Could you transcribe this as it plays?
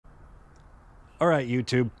Alright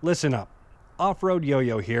YouTube, listen up. Off-Road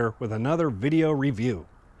Yo-Yo here with another video review.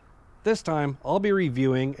 This time, I'll be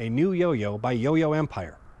reviewing a new yo-yo by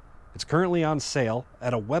YoYoEmpire. It's currently on sale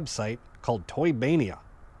at a website called Toybania.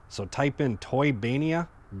 So type in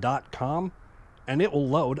toybania.com and it will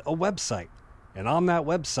load a website. And on that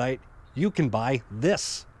website, you can buy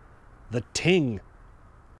this, the Ting.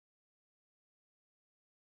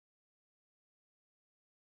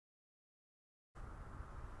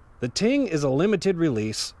 The Ting is a limited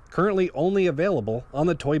release, currently only available on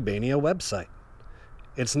the Toybania website.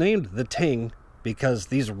 It's named the Ting because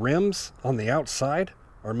these rims on the outside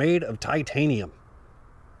are made of titanium.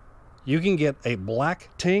 You can get a black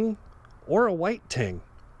Ting or a white Ting.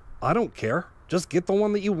 I don't care, just get the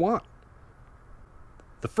one that you want.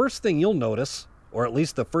 The first thing you'll notice, or at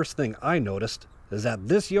least the first thing I noticed, is that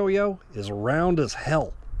this yo-yo is round as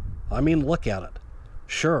hell. I mean, look at it.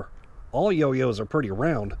 Sure, all yo-yos are pretty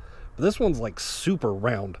round, but this one's like super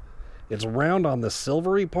round. It's round on the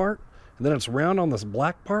silvery part, and then it's round on this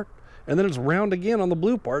black part, and then it's round again on the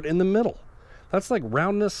blue part in the middle. That's like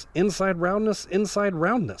roundness, inside roundness, inside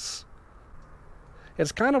roundness.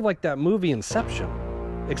 It's kind of like that movie Inception,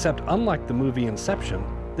 except unlike the movie Inception,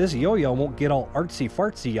 this yo-yo won't get all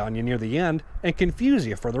artsy-fartsy on you near the end and confuse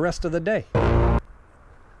you for the rest of the day.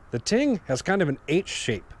 The Ting has kind of an H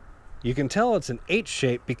shape. You can tell it's an H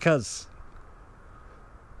shape because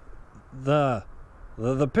the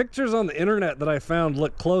pictures on the internet that I found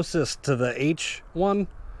look closest to the H one.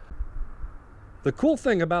 The cool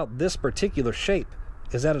thing about this particular shape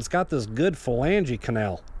is that it's got this good phalange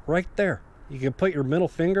canal right there. You can put your middle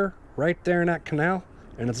finger right there in that canal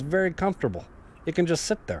and it's very comfortable. It can just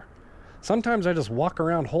sit there. Sometimes I just walk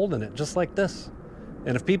around holding it just like this.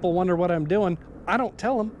 And if people wonder what I'm doing, I don't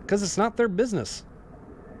tell them because it's not their business.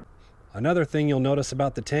 Another thing you'll notice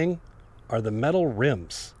about the Ting are the metal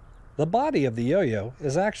rims. The body of the yo-yo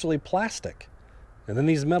is actually plastic. And then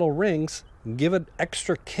these metal rings give it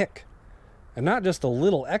extra kick. And not just a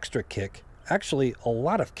little extra kick, actually a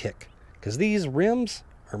lot of kick. Because these rims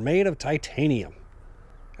are made of titanium.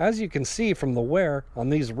 As you can see from the wear on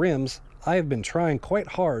these rims, I have been trying quite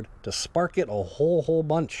hard to spark it a whole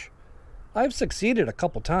bunch. I've succeeded a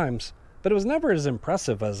couple times, but it was never as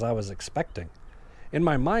impressive as I was expecting. In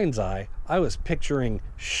my mind's eye, I was picturing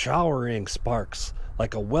showering sparks,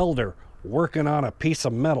 like a welder working on a piece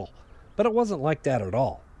of metal, but it wasn't like that at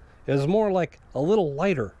all. It was more like a little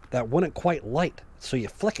lighter that wouldn't quite light, so you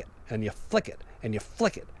flick it, and you flick it, and you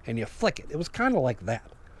flick it, and you flick it. It was kind of like that.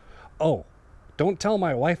 Oh, don't tell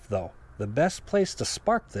my wife though. The best place to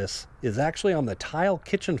spark this is actually on the tile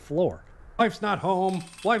kitchen floor. Wife's not home,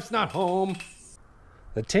 wife's not home.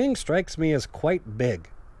 The Ting strikes me as quite big,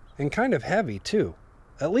 and kind of heavy too,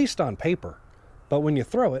 at least on paper. But when you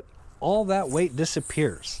throw it, all that weight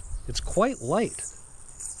disappears. It's quite light,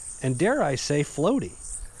 and dare I say floaty.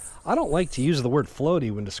 I don't like to use the word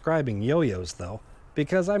floaty when describing yo-yos though,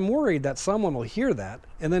 because I'm worried that someone will hear that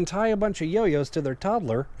and then tie a bunch of yo-yos to their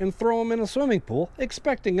toddler and throw them in a swimming pool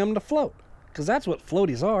expecting them to float. Because that's what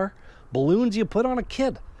floaties are. Balloons you put on a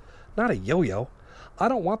kid, not a yo-yo. I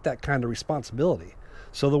don't want that kind of responsibility.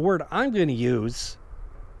 So the word I'm going to use...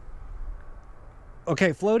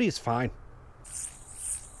 Okay, floaty is fine.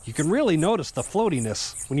 You can really notice the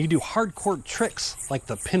floatiness when you do hardcore tricks like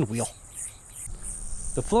the pinwheel.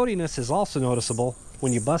 The floatiness is also noticeable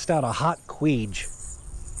when you bust out a hot queege.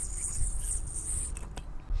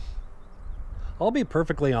 I'll be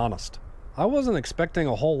perfectly honest. I wasn't expecting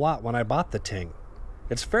a whole lot when I bought the Ting.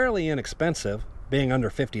 It's fairly inexpensive, being under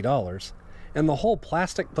 $50, and the whole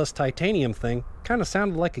plastic plus titanium thing kind of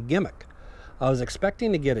sounded like a gimmick. I was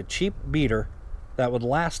expecting to get a cheap beater that would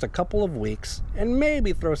last a couple of weeks and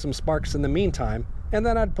maybe throw some sparks in the meantime, and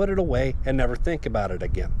then I'd put it away and never think about it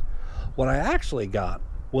again. What I actually got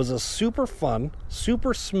was a super fun,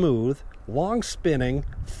 super smooth, long spinning,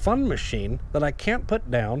 fun machine that I can't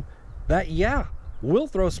put down that, yeah, will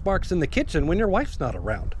throw sparks in the kitchen when your wife's not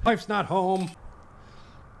around. Wife's not home.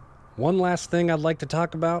 One last thing I'd like to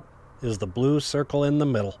talk about is the blue circle in the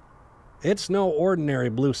middle. It's no ordinary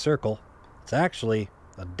blue circle. It's actually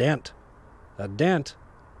a dent. A dent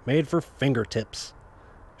made for fingertips.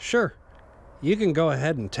 Sure, you can go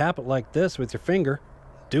ahead and tap it like this with your finger.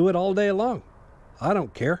 Do it all day long. I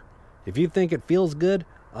don't care. If you think it feels good,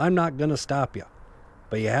 I'm not going to stop you.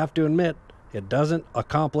 But you have to admit, it doesn't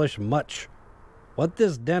accomplish much. What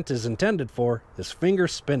this dent is intended for is finger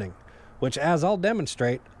spinning, which, as I'll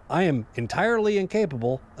demonstrate, I am entirely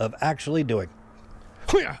incapable of actually doing.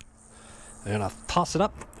 And I'll toss it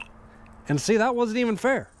up. And see, that wasn't even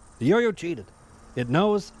fair. The yo-yo cheated. It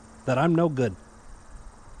knows that I'm no good.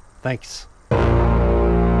 Thanks.